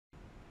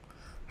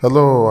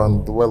Hello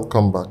and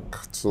welcome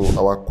back to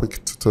our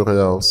quick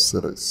tutorial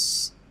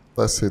series.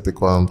 Let's hit the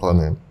ground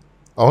running.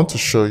 I want to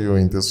show you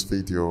in this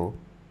video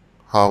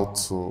how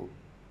to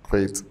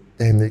create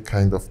any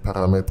kind of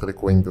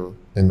parametric window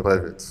in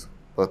Revit.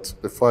 But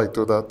before I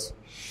do that,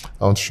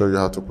 I want to show you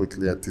how to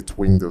quickly edit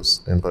windows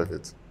in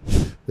Revit.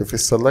 If you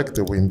select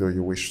the window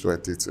you wish to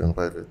edit in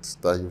Revit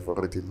that you've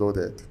already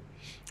loaded,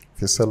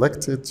 if you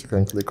select it, you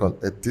can click on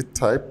Edit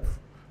Type,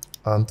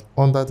 and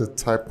under the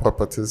type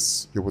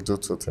properties, you will do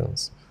two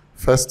things.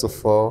 First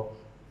of all,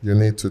 you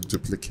need to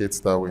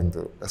duplicate that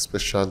window,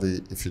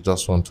 especially if you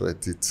just want to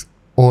edit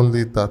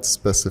only that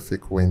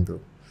specific window.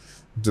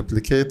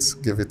 Duplicate,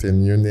 give it a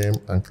new name,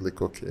 and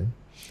click OK.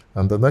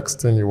 And the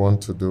next thing you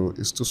want to do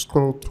is to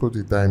scroll through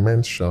the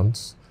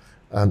dimensions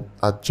and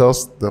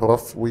adjust the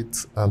rough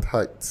width and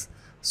height.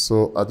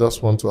 So I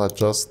just want to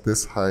adjust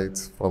this height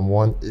from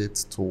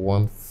 1.8 to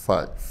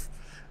 1.5.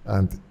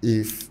 And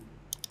if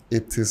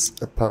it is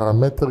a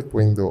parametric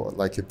window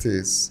like it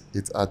is,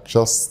 it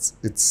adjusts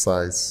its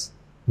size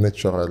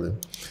naturally.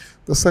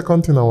 The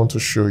second thing I want to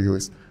show you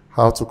is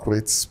how to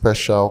create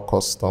special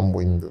custom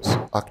windows.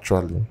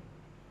 Actually,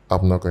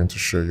 I'm not going to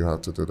show you how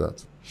to do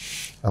that.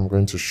 I'm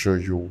going to show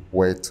you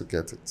where to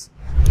get it.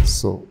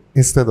 So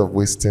instead of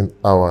wasting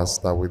hours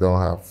that we don't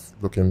have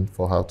looking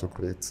for how to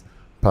create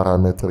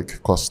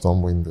parametric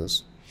custom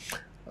windows,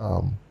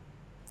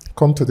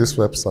 come to this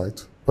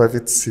website,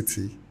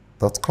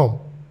 revitcity.com.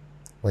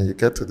 When you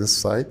get to this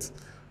site,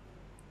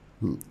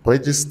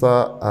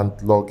 register and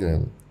log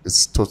in.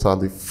 It's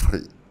totally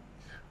free.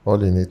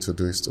 All you need to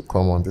do is to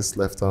come on this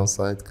left-hand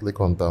side, click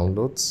on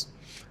Downloads,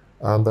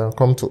 and then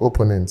come to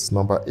Openings,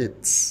 number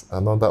 8.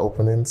 And under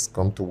Openings,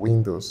 come to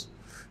Windows.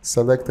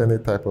 Select any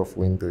type of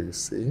window you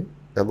see.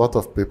 A lot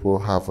of people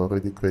have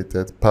already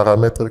created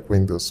parametric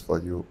windows for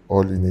you.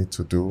 All you need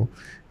to do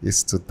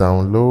is to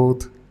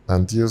download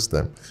and use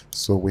them.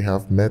 So we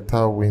have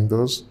metal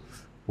windows,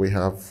 we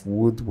have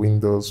wood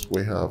windows,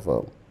 we have,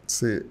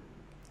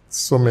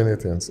 so many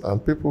things.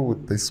 And people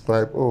would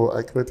describe, oh,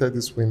 I created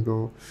this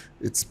window,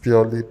 it's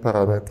purely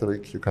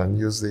parametric, you can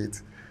use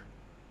it.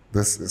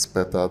 This is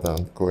better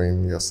than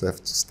going yourself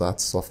to start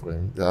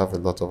suffering. You have a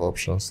lot of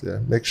options here.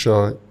 Make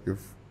sure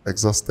you've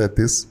exhausted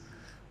this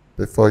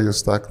before you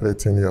start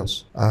creating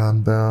yours.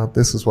 And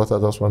this is what I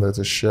just wanted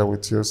to share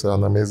with you. It's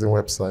an amazing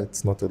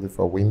website, not only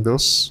for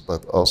Windows,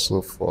 but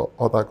also for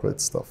other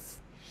great stuff.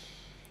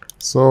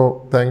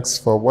 So thanks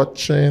for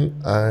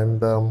watching,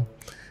 and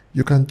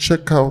you can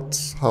check out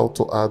how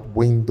to add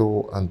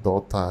window and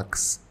door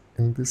tags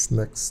in this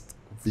next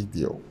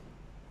video.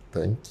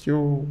 Thank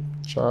you.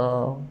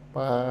 Ciao.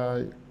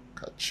 Bye.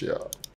 Catch ya.